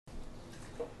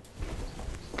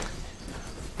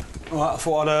Right, I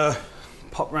thought I'd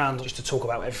pop round just to talk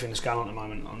about everything that's going on at the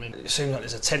moment. I mean, it seems like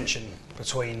there's a tension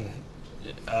between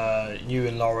you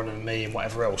and Lauren and me and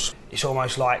whatever else. It's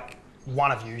almost like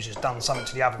one of you has done something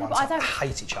to the other one to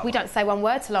hate each other. We don't say one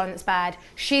word to Lauren that's bad.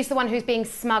 She's the one who's being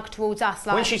smug towards us.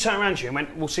 Like... When she turned around to you and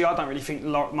went, well, see, I don't really think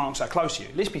Mark's that close to you.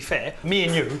 Let's be fair, me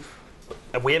and you,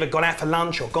 have we ever gone out for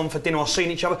lunch or gone for dinner or seen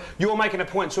each other? You're making a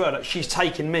point to her that she's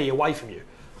taking me away from you.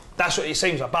 That's what it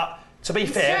seems like. But to be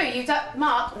fair... It's true, you don't...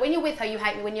 Mark, when you're with her, you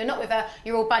hate me. When you're not with her,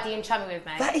 you're all buddy and chummy with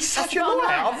me. That is such a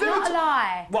lie. Not a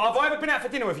lie. Well, have I ever been out for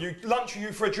dinner with you, lunch with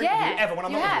you, for a drink with you, ever, when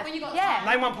I'm not with you?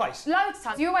 Name one place. Loads of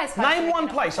times. You always Name one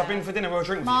place I've been for dinner or a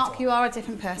drink with you. Mark, you are a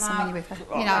different person when you're with her.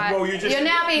 You know. Well, you're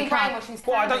now being brainwashed.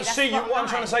 Well, I don't see you... What I'm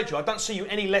trying to say to you, I don't see you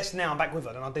any less now I'm back with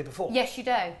her than I did before. Yes, you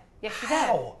do. Yes, you do.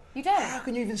 How? You do. How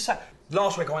can you even say...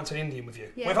 Last week I went to the Indian with you.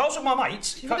 Yeah. Well, if I was with my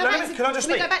mates... Can I just speak?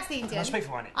 Can we go back to the Indian? Can I speak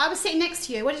for a minute? I was sitting next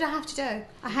to you. What did I have to do?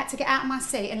 I had to get out of my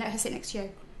seat and let her sit next to you.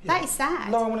 Yeah. That is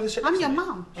sad. Lauren wanted to sit I'm next your to you.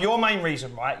 mum. Your main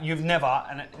reason, right, you've never,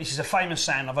 and this is a famous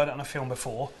saying, I've heard it on a film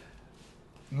before,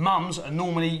 mums are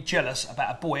normally jealous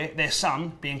about a boy, their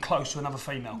son, being close to another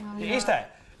female. It is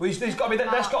that. Well, there's got to be,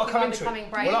 that's got to come into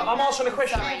it. Well, I'm asking a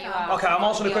question. Sorry, OK, I'm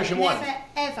asking a question. Why? Never,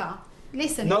 ever.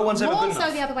 Listen, no one's ever more good so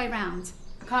enough. the other way round.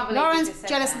 Lauren's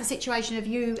jealous of the situation of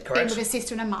you being with a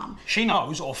sister and a mum. She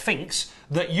knows or thinks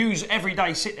that yous every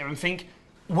day sit there and think,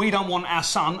 we don't want our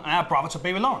son and our brother to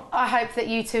be with Lauren. I hope that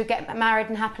you two get married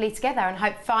and happily together, and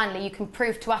hope finally you can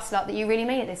prove to us lot that you really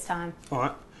mean it this time. All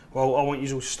right. Well, I want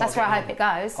you all to start. That's where I hope it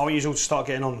goes. I want you all to start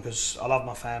getting on because I love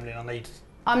my family and I need.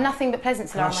 I'm nothing but pleasant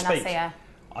to Lauren when I see her.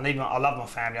 I love my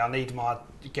family. I need my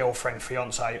girlfriend,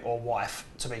 fiance, or wife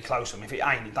to be close to me. If it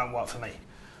ain't, it don't work for me.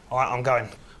 All right, I'm going.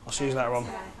 I'll see you later on.